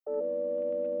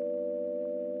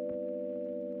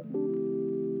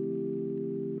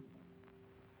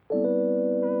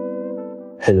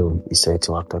Hello, it's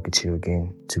Etiwak talking to you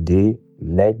again. Today,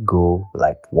 let go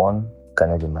like one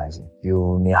cannot imagine.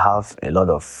 You may have a lot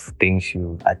of things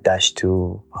you attach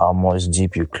to, how much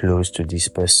deep you close to this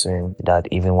person, that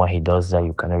even when he does that,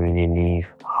 you cannot really leave.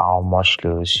 How much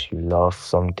close you love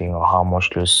something, or how much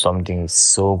close something is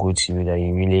so good to you that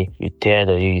you tear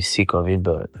that you're sick of it,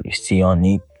 but you still on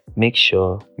it. Make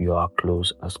sure you are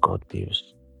close as God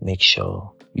wills. Make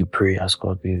sure you pray as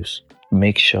God wills.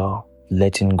 Make sure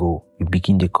letting go, you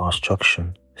begin the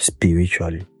construction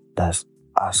spiritually. That's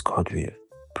as God will.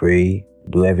 Pray,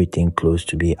 do everything close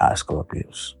to be as God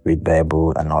wills. Read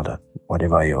Bible and all that.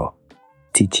 Whatever your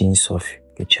teachings of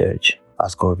your church,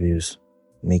 as God wills,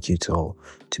 make you to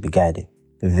be guided.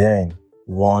 Then,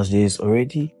 once there's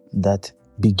already that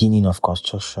beginning of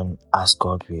construction as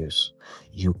God wills,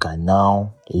 you can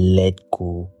now let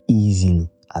go easily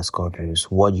as God wills.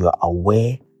 What you're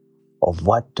aware of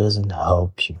what doesn't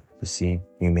help you. You see,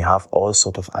 you may have all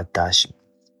sort of attachment,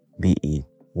 be it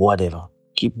whatever.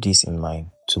 Keep this in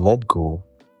mind. To let go,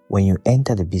 when you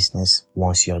enter the business,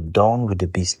 once you're done with the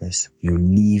business, you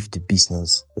leave the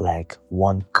business like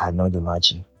one cannot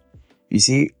imagine. You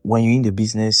see, when you're in the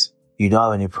business, you don't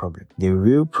have any problem. The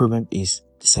real problem is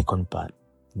the second part.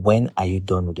 When are you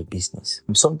done with the business?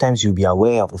 Sometimes you'll be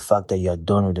aware of the fact that you are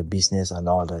done with the business and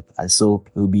all that. And so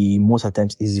it will be most of the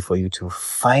times easy for you to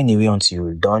find a way until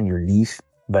you're done, you leave.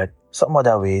 But some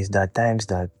other ways, there are times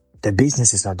that the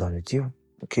business is not done with you.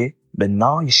 Okay? But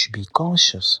now you should be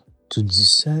conscious to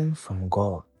discern from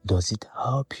God. Does it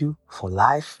help you for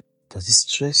life? Does it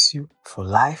stress you for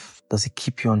life? Does it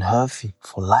keep you unhealthy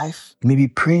for life? You may be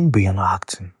praying, but you're not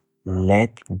acting.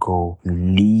 Let go.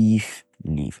 Leave.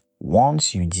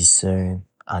 Once you discern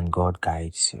and God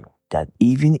guides you, that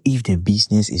even if the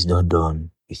business is not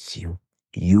done with you,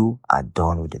 you are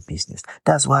done with the business.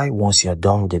 That's why once you're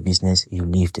done with the business, you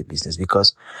leave the business,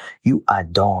 because you are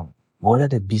done. Whether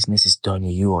the business is done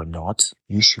with you or not,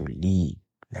 you should leave.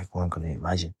 Like one can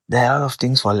imagine. There are a lot of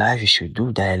things for life you should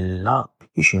do. There are a lot.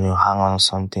 You should hang on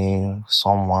something,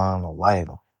 someone, or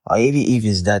whatever. Or even if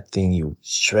it's that thing you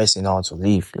stressing out to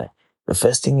leave, like the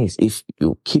first thing is, if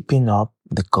you're keeping up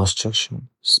the construction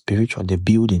spiritual, the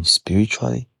building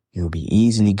spiritually, you'll be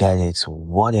easily guided to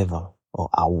whatever or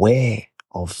aware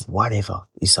of whatever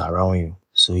is around you.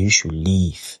 So you should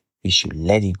leave. You should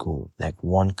let it go like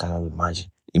one cannot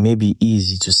imagine. It may be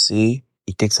easy to say,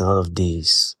 it takes a lot of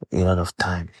days, a lot of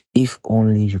time. If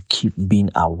only you keep being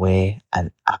aware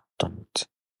and act on it.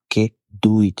 Okay?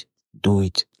 Do it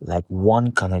like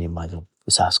one cannot imagine.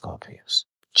 It's ask God for yours.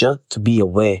 Just to be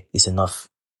aware is enough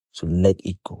to let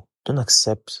it go. Don't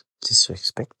accept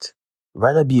disrespect.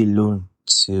 Rather be alone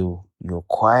till you're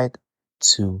quiet,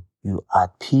 till you're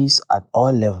at peace at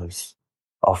all levels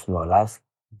of your life.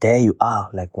 There you are,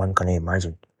 like one cannot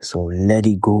imagine. So let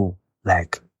it go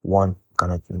like one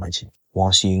cannot imagine.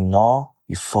 Once you ignore,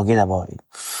 you forget about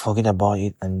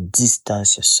it and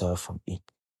distance yourself from it.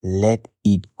 Let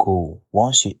it go.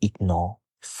 Once you ignore,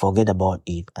 forget about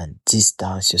it and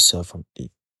distance yourself from it.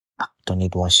 Act on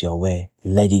it once you're aware.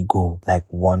 Let it go like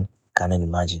one cannot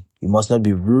imagine. You must not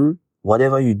be rude.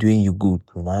 Whatever you're doing, you're good,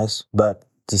 you're nice, but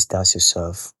distance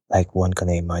yourself like one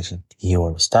cannot imagine. He'll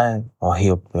understand, or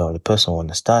the person will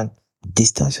understand.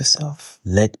 Distance yourself.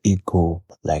 Let it go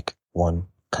like one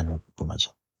cannot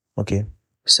imagine. Ok?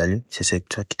 Salut, c'est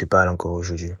toi qui te parle encore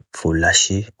aujourd'hui. Faut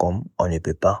lâcher comme on ne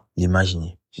peut pas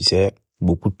l'imaginer. Tu sais,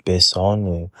 beaucoup de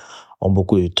personnes ont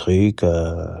beaucoup de trucs,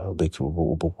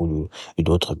 et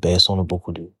d'autres personnes ont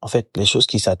beaucoup de... En fait, les choses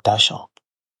qui s'attachent,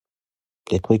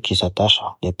 les trucs qui s'attachent,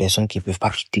 les personnes qui peuvent pas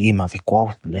quitter, mais avec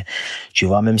quoi? Tu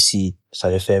vois, même si ça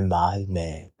les fait mal,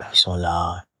 mais ils sont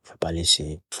là, faut pas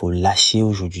laisser. Faut lâcher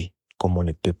aujourd'hui comme on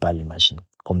ne peut pas l'imaginer.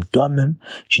 Comme toi-même,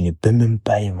 tu ne peux même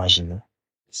pas imaginer.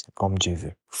 C'est comme Dieu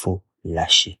veut. Faut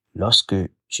lâcher. Lorsque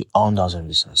tu entres dans un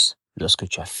business, lorsque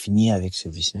tu as fini avec ce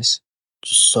business,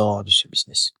 tu sors de ce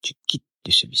business, tu quittes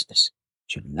de ce business,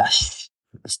 tu lâches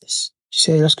le business. Tu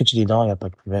sais, lorsque tu es dedans, il n'y a pas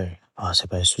de problème. C'est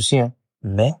pas un souci, hein.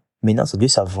 Mais maintenant, ça veut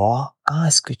savoir quand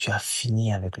est-ce que tu as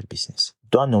fini avec le business.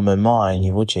 Toi, normalement, à un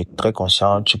niveau, tu es très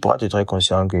conscient, tu pourras être très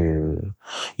conscient que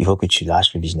il faut que tu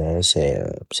lâches le business, c'est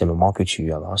le moment que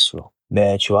tu avances sur.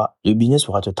 Mais tu vois, le business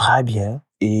pourra être très bien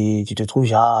et tu te trouves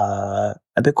genre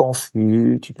un peu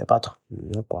confus, tu n'es pas trop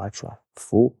quoi, tu vois.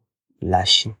 Faut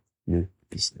lâcher le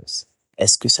business.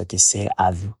 Est-ce que ça te sert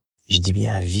à vie? Je dis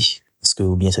bien à vie. Est-ce que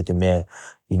ou bien ça te met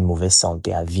une mauvaise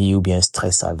santé à vie, ou bien un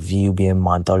stress à vie, ou bien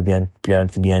mental, ou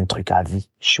bien un truc à vie?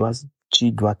 Choisis.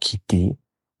 Tu dois quitter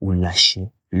ou lâcher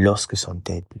lorsque son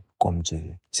tête comme Dieu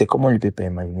veut. C'est comme on ne peut pas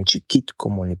imaginer. Tu quittes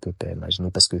comme on ne peut pas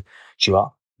imaginer, parce que tu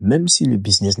vois, même si le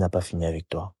business n'a pas fini avec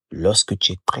toi, lorsque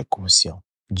tu es très conscient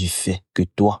du fait que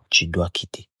toi, tu dois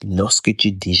quitter. Lorsque tu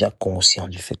es déjà conscient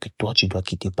du fait que toi, tu dois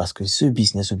quitter parce que ce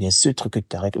business ou bien ce truc que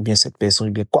tu arrêtes ou bien cette personne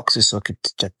ou bien quoi que ce soit que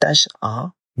tu t'attaches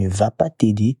à ne va pas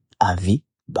t'aider à vivre,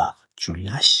 bah, tu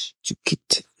lâches, tu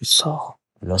quittes, tu sors.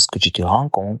 Lorsque tu te rends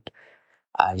compte,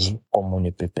 agis comme on ne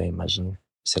peut pas imaginer.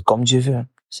 C'est comme Dieu veut, hein.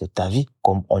 C'est ta vie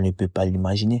comme on ne peut pas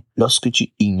l'imaginer. Lorsque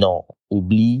tu ignores,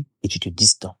 oublies et tu te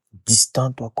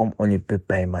distends-toi comme on ne peut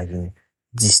pas imaginer.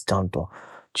 Distends-toi.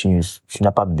 Tu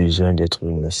n'as pas besoin d'être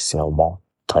nécessairement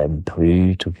très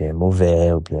brut ou bien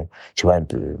mauvais ou bien, tu vois, un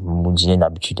peu, moudiner une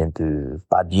habitude un peu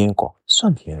pas bien, quoi.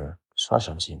 Sois bien, sois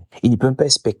gentil. Il ne peut pas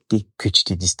expecter que tu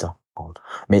te distances.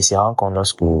 Mais c'est rare quand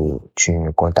lorsque tu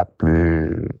ne contactes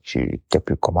plus, tu t'es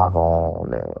plus comme avant,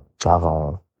 tu vois,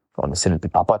 avant, on essaie de te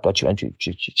parler à toi,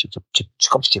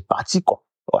 comme si tu es parti, quoi.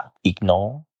 Ouais.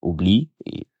 Ignore, oublie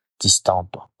et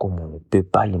distance-toi, comme on ne peut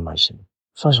pas l'imaginer.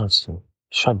 Sois gentil,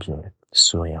 sois bien,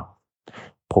 souriant.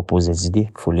 Propose des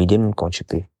idées, faut l'aider même quand tu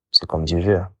peux. C'est comme Dieu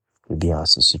veut, hein. Le bien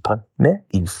c'est suprême. Mais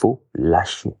il faut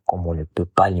lâcher comme on ne peut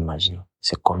pas l'imaginer.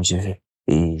 C'est comme Dieu veut.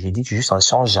 Et j'ai dit juste, ça ne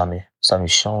change jamais. Ça ne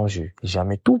change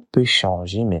jamais. Tout peut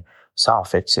changer, mais ça, en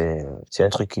fait, c'est un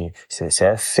truc c'est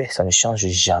un fait. Ça ne change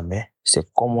jamais. C'est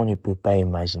comme on ne peut pas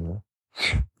imaginer.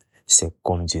 C'est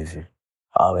comme Dieu veut.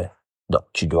 Ah ouais. Donc,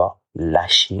 tu dois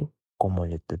lâcher comme on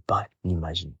ne peut pas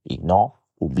l'imaginer. Ignore,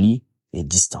 oublie et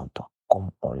distance-toi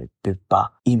comme on ne peut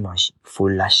pas imaginer. Faut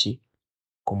lâcher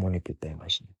comme on ne peut pas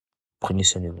imaginer. Prenez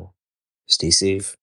soin de vous. Stay safe.